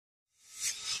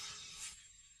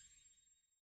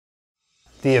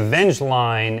The Avenge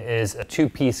line is a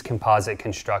two-piece composite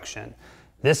construction.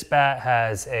 This bat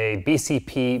has a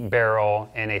BCP barrel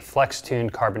and a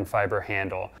flex-tuned carbon fiber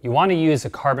handle. You want to use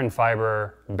a carbon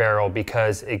fiber barrel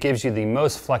because it gives you the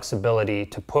most flexibility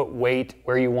to put weight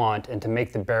where you want and to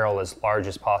make the barrel as large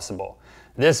as possible.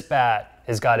 This bat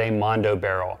has got a Mondo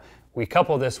barrel. We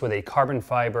couple this with a carbon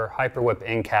fiber hyper whip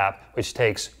end cap, which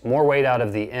takes more weight out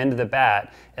of the end of the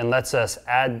bat and lets us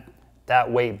add that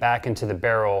weight back into the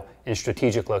barrel in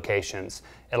strategic locations.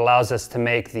 It allows us to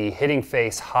make the hitting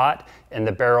face hot and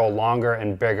the barrel longer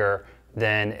and bigger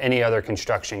than any other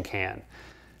construction can.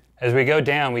 As we go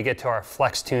down, we get to our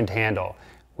flex-tuned handle.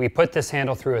 We put this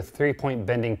handle through a 3-point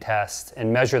bending test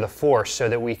and measure the force so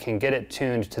that we can get it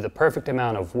tuned to the perfect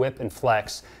amount of whip and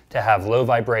flex to have low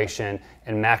vibration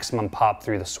and maximum pop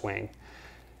through the swing.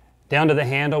 Down to the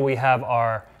handle, we have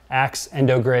our Axe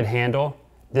EndoGrid handle.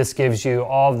 This gives you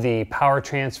all the power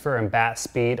transfer and bat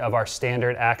speed of our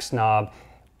standard Axe knob,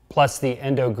 plus the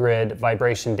EndoGrid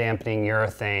vibration dampening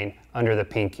urethane under the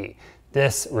pinky.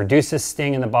 This reduces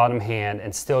sting in the bottom hand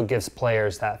and still gives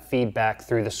players that feedback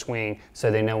through the swing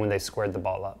so they know when they squared the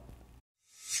ball up.